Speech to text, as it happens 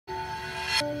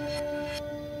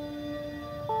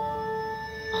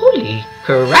Holy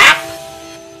crap!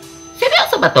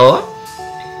 Seryoso ba to?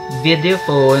 Video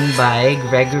phone by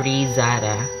Gregory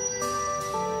Zara.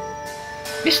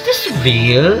 Is this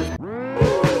real?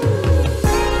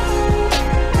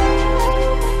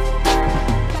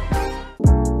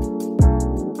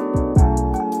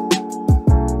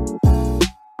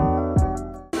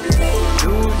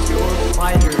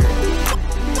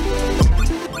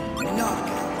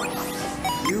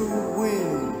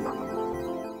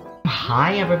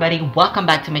 Hi everybody, welcome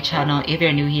back to my channel. If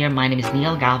you're new here, my name is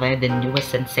Galve, the newest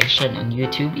sensation on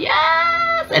YouTube.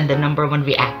 Yes! And the #1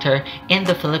 reactor in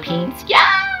the Philippines. Yeah!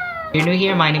 If you're new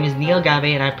here, my name is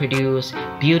Galve and I produce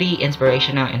beauty,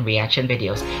 inspirational, and reaction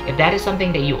videos. If that is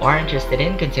something that you are interested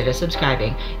in, consider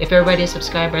subscribing. If you're already a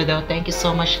subscriber though, thank you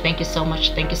so much, thank you so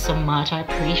much, thank you so much. I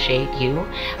appreciate you.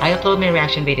 I upload my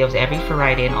reaction videos every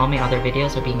Friday and all my other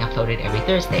videos are being uploaded every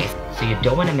Thursday. So you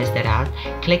don't want to miss that out.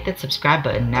 Click that subscribe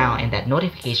button now and that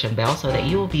notification bell so that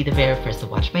you will be the very first to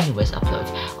watch my newest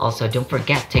uploads. Also, don't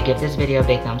forget to give this video a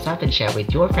big thumbs up and share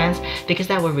with your friends because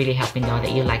that will really help me know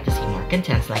that you like to see more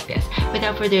contents like this.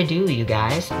 Without further ado, you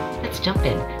guys, let's jump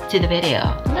in to the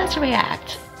video. Let's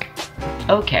react.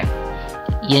 Okay.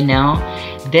 You know,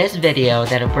 this video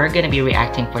that we're going to be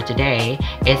reacting for today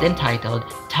is entitled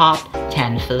Top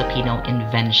 10 Filipino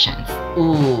Inventions.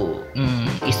 Ooh,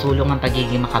 isulong ang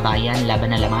pagiging makabayan,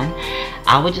 laban na laman.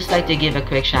 I would just like to give a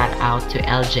quick shout out to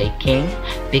LJ King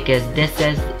because this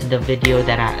is the video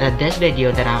that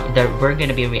we're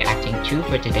going to be reacting to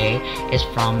for today is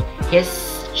from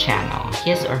his channel,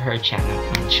 his or her channel.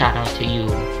 Shout out to you,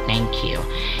 thank you.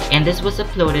 And this was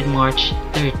uploaded March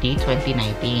 30,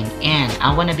 2019. And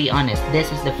I want to be honest,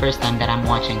 this is the first time that I'm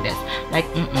watching this. Like,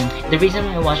 the reason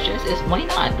why I watch this is why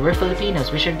not? We're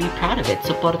Filipinos, we should be proud of it.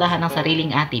 Suportahan ang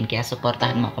sariling atin, kaya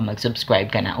suportahan mo ako, mag-subscribe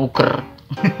ka na. Ukr.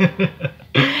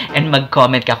 And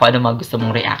mag-comment ka kung ano mga gusto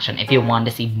mong reaction. If you want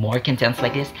to see more contents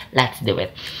like this, let's do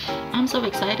it. I'm so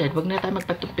excited. Wag na tayo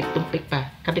magpatumpik-tumpik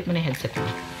pa. Kabit mo na yung headset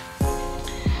mo.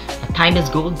 Time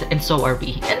is gold and so are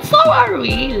we. And so are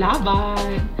we!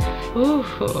 Laban!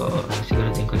 Siguro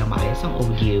din ko lang maayos ang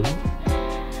audio.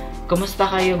 Kumusta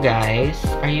kayo guys?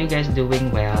 Are you guys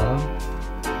doing well?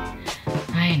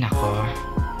 Ay nako.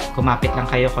 Kumapit lang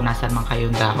kayo kung nasan man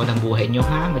kayong dako ng buhay nyo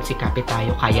ha. Magsikapit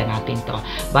tayo, kaya natin to.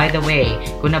 By the way,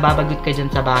 kung nababagot ka dyan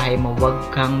sa bahay mo,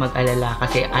 huwag kang mag-alala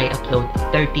kasi I upload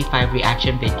 35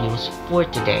 reaction videos for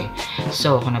today.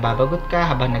 So, kung nababagot ka,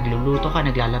 habang nagluluto ka,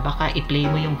 naglalaba ka, i-play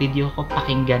mo yung video ko,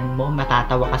 pakinggan mo,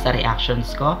 matatawa ka sa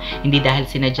reactions ko. Hindi dahil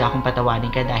sinadya akong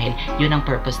patawanin ka, dahil yun ang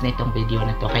purpose nitong video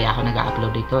na to. Kaya ako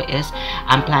nag-upload ito is,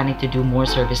 I'm planning to do more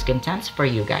service contents for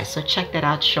you guys. So, check that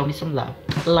out. Show me some love.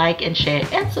 Like and share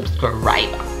and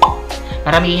subscribe.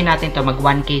 Paramihin natin to, mag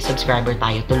 1K subscriber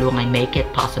tayo. Tulungan, make it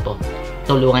possible.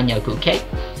 Tulungan niyo, okay?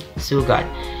 So good.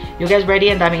 You guys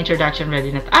ready? Ang daming introduction ready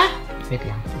na. Wait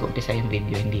lang. Mag-umpisa yung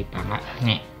video. Hindi pa nga.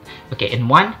 Okay, in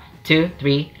 1, 2,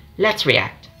 3, let's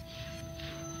react.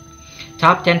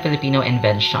 Top 10 Filipino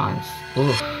Inventions.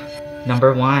 Oof.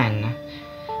 Number 1.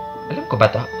 Alam ko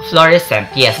ba to? Fluorescent.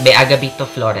 Yes, by Agapito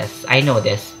Flores. I know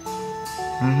this.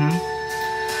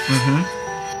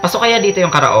 Pasok kaya dito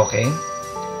yung karaoke.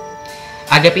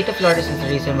 Agapito Flores is the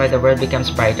reason why the world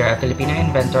becomes brighter. A Filipino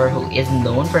inventor who is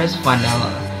known for his funnel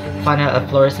of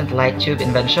fluorescent light tube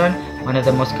invention. One of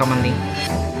the most commonly...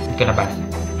 Hindi ko nabasa.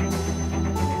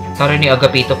 Sorry ni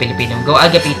Agapito, Filipino. Go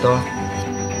Agapito.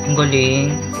 Ang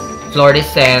galing.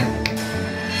 Fluorescent.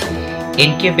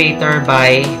 Incubator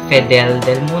by Fidel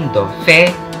Del Mundo.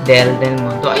 Fidel Del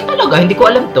Mundo. Ay talaga, hindi ko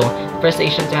alam to. First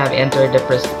Asian to have entered the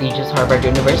prestigious Harvard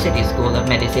University School of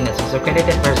Medicine as was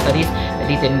accredited for studies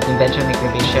related to invention,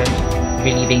 incubation,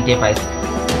 relieving device.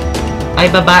 Ay,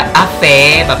 babae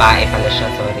pala siya,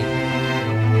 sorry.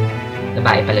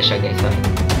 Babae pala siya, guys, sorry.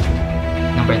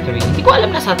 Number 3. Hindi ko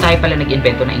alam na sa tayo pala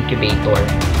nag-invento ng incubator.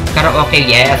 Karaoke,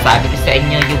 yes, sabi ko sa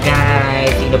inyo, you guys.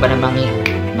 Sino ba namang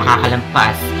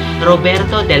makakalampas?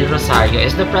 Roberto Del Rosario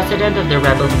is the president of the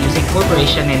Rebel Music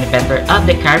Corporation and inventor of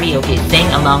the karaoke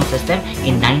sing-along system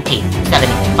in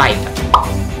 1975.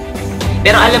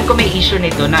 Pero alam ko may issue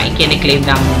nito na ikiniklaim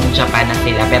ng Japan na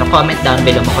sila. Pero comment down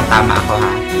below mo kung tama ako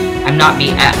ha. I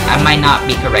might not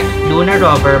be correct. Lunar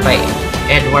Rover by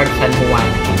Edward San Juan.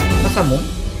 Basta mo?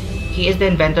 He is the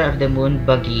inventor of the moon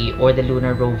buggy or the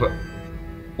lunar rover.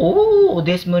 Oh,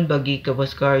 this moon buggy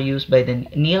was car used by the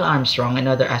Neil Armstrong and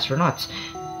other astronauts.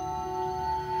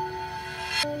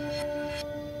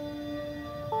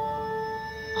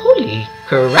 Holy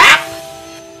crap!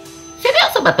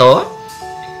 Seryoso ba to?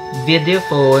 Video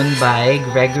phone by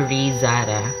Gregory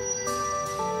Zara.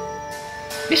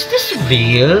 Is this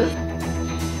real?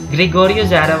 Gregorio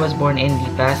Zara was born in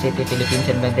Lipa City, Philippines,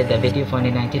 invented the video phone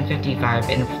in 1955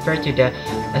 and referred to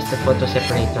as the photo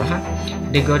separator.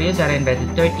 Gregorio Zara invented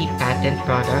 30 patent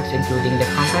products, including the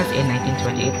compass in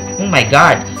 1928. Oh my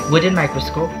God! Wooden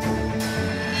microscope.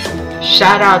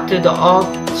 Shout out to all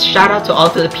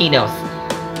Filipinos.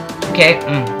 Okay,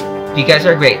 you guys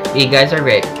are great. You guys are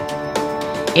great.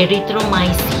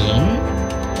 Erythromycin.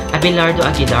 Abelardo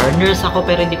Aguilar. Nurse ako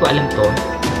pero hindi ko alam to.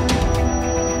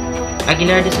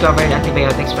 Aguilar discovered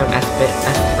antibiotics from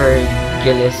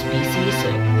Aspergillus species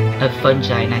of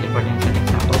fungi, 94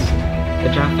 examples.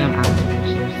 The drug film antibiotic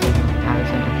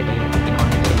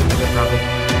in the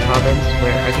province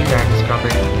where Aguilar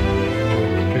discovered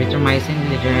erythromycin,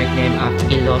 the generic name of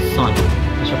Iloson,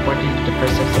 was reported to the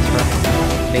first successful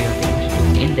antibiotic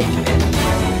in the US.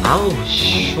 Oh,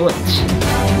 shoot!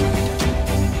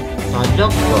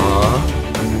 Talaga?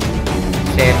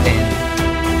 7.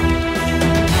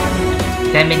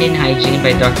 Feminine Hygiene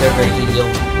by Dr. Virgilio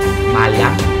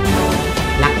Mala.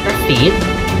 Lactacid?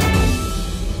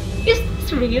 Is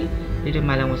this real? Virgilio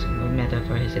Mala was a method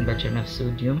for his invention of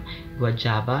sodium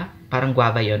guajaba. Parang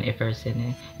guava yon if person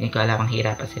eh. Hindi ko alam ang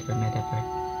hirap kasi for metaphor.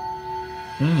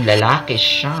 Lalaki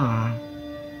siya.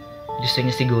 Gusto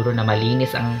niya siguro na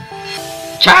malinis ang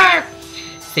char!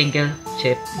 Single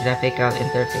chip graphical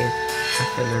interface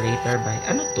accelerator by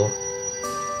ano to?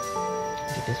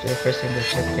 This is the first single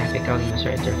chip graphical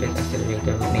user interface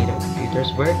accelerator made of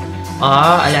computers work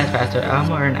a lot faster,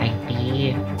 more on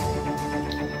IT.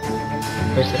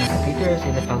 Personal computers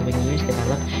in the following years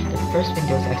developed the first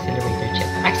Windows accelerator chip.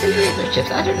 Accelerator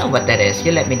chips, I don't know what that is.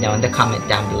 You let me know in the comment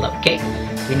down below, okay?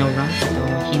 He now runs a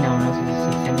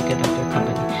semiconductor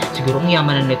company. Siguro ang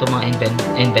yaman na nito mga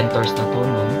inventors na to,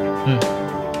 no?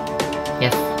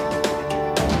 Yes.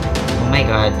 Oh my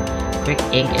God. Quick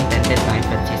ink invented by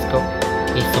Francisco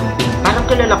Kisumbing. Parang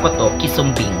kilala ko to,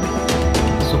 Kisumbing.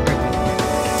 Super cool.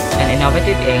 An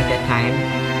innovative ink at time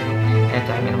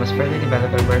it was further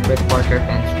developed and worked with Porter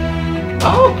pens.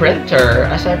 Oh, printer!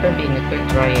 Aside from being a quick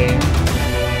drying.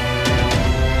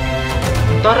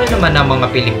 Tara naman ang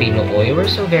mga Pilipino, oy. We're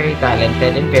so very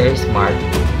talented and very smart.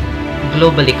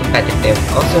 Globally competitive.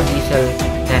 Also, diesel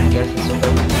and gas is super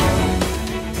much.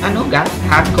 Ano, gas?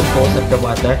 Half composed of the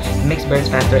water, mix burns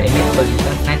faster, emits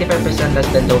pollutants, 95% less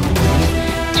than those released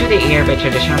to the air by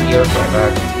traditional Euro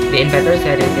product. The inventor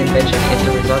said his invention is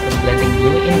the result of blending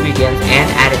new ingredients and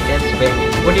additives with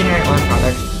ordinary oil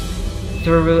products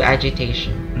through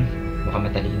agitation. Mukhang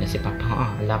matalino si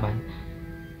Papa. Laban.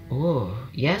 Oh,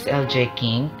 yes, LJ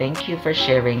King. Thank you for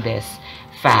sharing this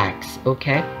facts.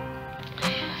 Okay?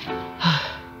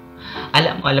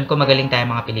 Alam ko magaling tayo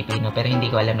mga Pilipino, pero hindi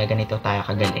ko alam na ganito tayo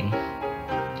kagaling.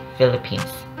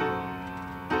 Philippines.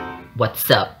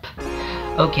 What's up?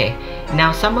 Okay,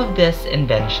 now some of these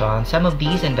inventions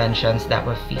that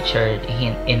were featured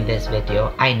in this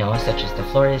video, I know, such as the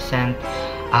fluorescent,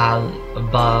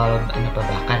 bulb, ano pa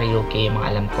ba, karaoke, yung mga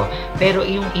alam ko. Pero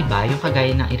yung iba, yung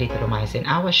kagaya ng erythromycin,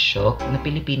 I was shocked na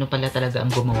Pilipino pala talaga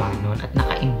ang gumawa nun at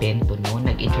naka-invento nun,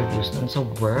 nag-introduce nun sa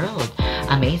world.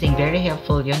 Amazing, very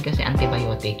helpful yun kasi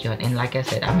antibiotic yun. And like I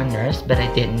said, I'm a nurse, but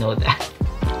I didn't know that.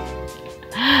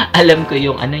 Alam ko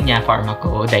yung ano niya,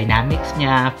 pharmacodynamics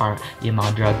niya, yung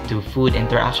mga drug to food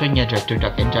interaction niya, drug to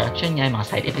drug interaction niya, yung mga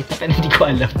side effects na pero hindi ko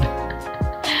alam.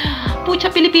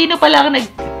 Pucha, Pilipino pala ang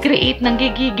nag-create, ng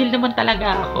gigigil naman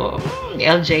talaga ako.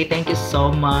 LJ, thank you so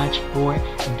much for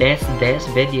this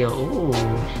video. Ooh,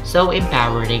 so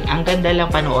empowering. Ang ganda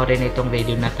lang panoorin itong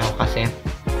video na to kasi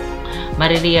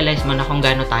marirealize mo na kung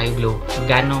gano'n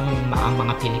ang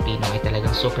mga Pilipino ay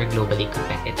talagang super globally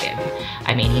competitive.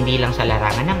 I mean, hindi lang sa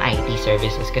larangan ng IT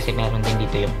services kasi meron din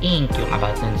dito yung ink, yung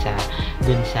about dun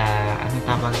sa ano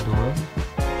tawag doon?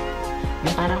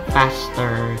 Yung parang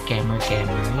faster, kemer,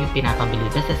 yung pinapabili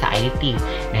basta sa IT.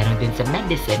 Meron din sa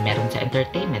medicine, meron sa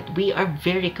entertainment. We are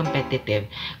very competitive,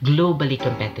 globally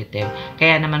competitive.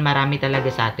 Kaya naman marami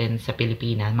talaga sa atin sa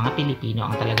Pilipinas, mga Pilipino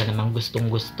ang talaga namang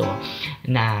gustong-gusto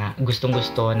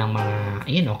ng mga,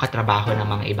 katrabaho ng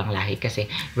mga ibang lahi. Kasi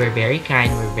we're very kind,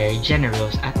 we're very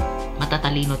generous, at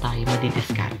matatalino tayo,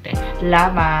 madidiskarte.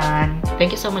 Laman!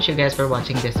 Thank you so much you guys for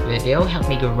watching this video. Help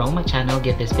me grow my channel.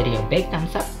 Give this video a big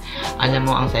thumbs up. Alam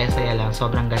mo, ang saya-saya lang.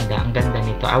 Sobrang ganda. Ang ganda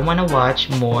nito. I wanna watch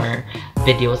more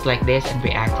videos like this and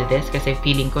react to this kasi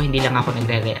feeling ko hindi lang ako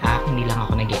nagre-react, hindi lang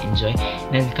ako nag-e-enjoy.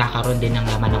 Nagkakaroon din ng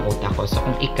laman ng utak ko. So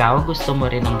kung ikaw gusto mo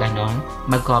rin ng ganon,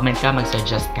 mag-comment ka,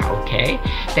 mag-suggest ka, okay?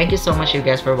 Thank you so much you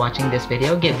guys for watching this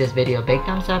video. Give this video a big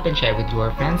thumbs up and share with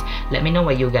your friends. Let me know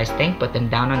what you guys think. Put them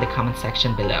down on the comment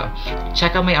section below.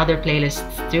 Check out my other playlists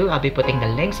too. I'll be putting the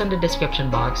links on the description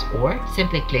box or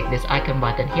simply click this icon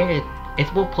button here.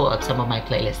 it will pull up some of my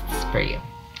playlists for you.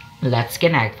 Let's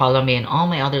connect. Follow me on all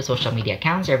my other social media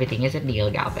accounts. Everything is at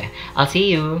Neil Galve. I'll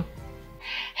see you.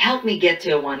 Help me get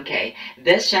to a 1K.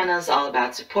 This channel is all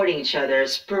about supporting each other,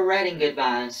 spreading good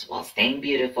vibes while staying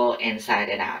beautiful inside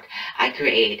and out. I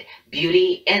create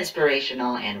beauty,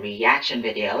 inspirational, and reaction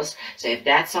videos. So if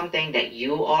that's something that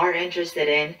you are interested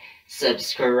in,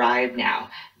 subscribe now.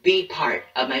 Be part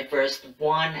of my first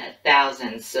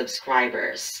 1,000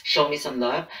 subscribers. Show me some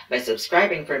love by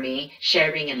subscribing for me,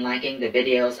 sharing and liking the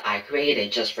videos I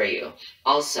created just for you.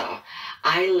 Also,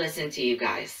 I listen to you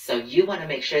guys, so you want to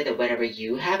make sure that whatever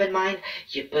you have in mind,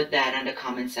 you put that in the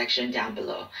comment section down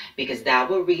below, because that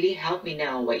will really help me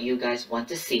know what you guys want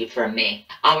to see from me.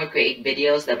 I will create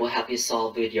videos that will help you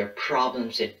solve with your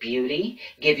problems with beauty,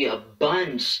 give you a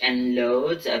bunch and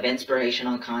loads of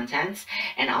inspirational contents,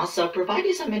 and also provide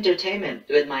you some entertainment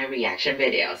with my reaction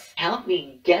videos. Help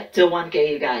me get to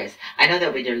 1K, you guys. I know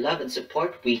that with your love and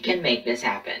support, we can make this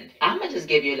happen. I'm gonna just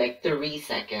give you like 3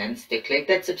 seconds to click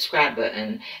that subscribe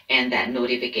button and that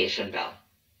notification bell.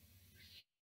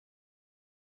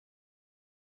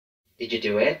 Did you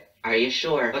do it? Are you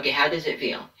sure? Okay, how does it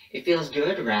feel? It feels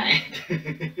good, right?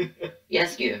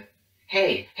 Yes, you.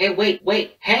 Hey,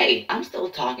 wait, hey! I'm still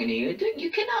talking to you.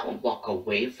 You cannot walk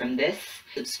away from this.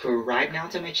 Subscribe now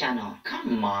to my channel.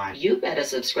 Come on, you better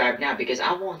subscribe now because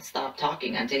I won't stop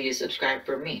talking until you subscribe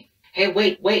for me. Hey,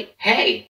 wait, hey!